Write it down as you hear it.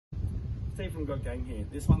Steve from Got Game here.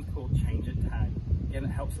 This one's called Change It Tag. Again, it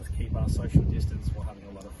helps us keep our social distance while having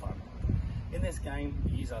a lot of fun. In this game,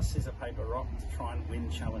 we use our scissor, paper, rock to try and win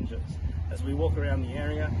challenges. As we walk around the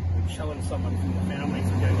area, we challenge someone from the family to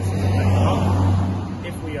go to scissor, paper, rock.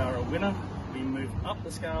 If we are a winner, we move up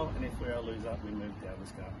the scale, and if we are a loser, we move down the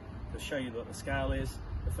scale. To show you what the scale is,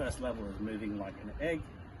 the first level is moving like an egg,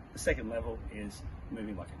 the second level is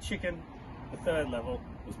moving like a chicken, the third level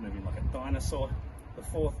was moving like a dinosaur, the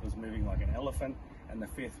fourth was moving like an elephant, and the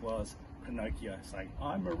fifth was Pinocchio saying,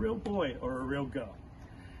 "I'm a real boy" or a real girl.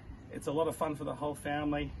 It's a lot of fun for the whole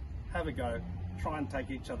family. Have a go, try and take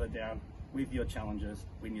each other down with your challenges,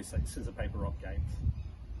 win your scissor, paper, rock games.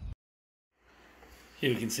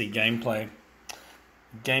 Here we can see gameplay.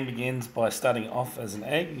 The game begins by starting off as an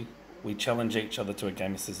egg. We challenge each other to a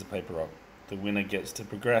game of scissors, paper, rock. The winner gets to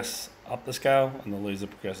progress up the scale and the loser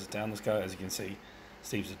progresses down the scale. As you can see,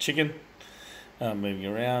 Steve's a chicken, moving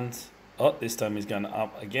around. Oh, this time he's going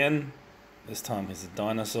up again. This time he's a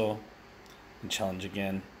dinosaur, and challenge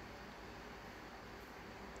again.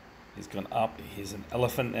 He's gone up, he's an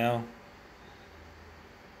elephant now.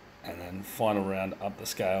 And then final round up the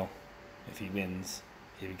scale. If he wins,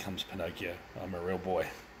 he becomes Pinocchio. I'm a real boy.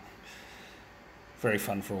 Very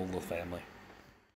fun for all the family.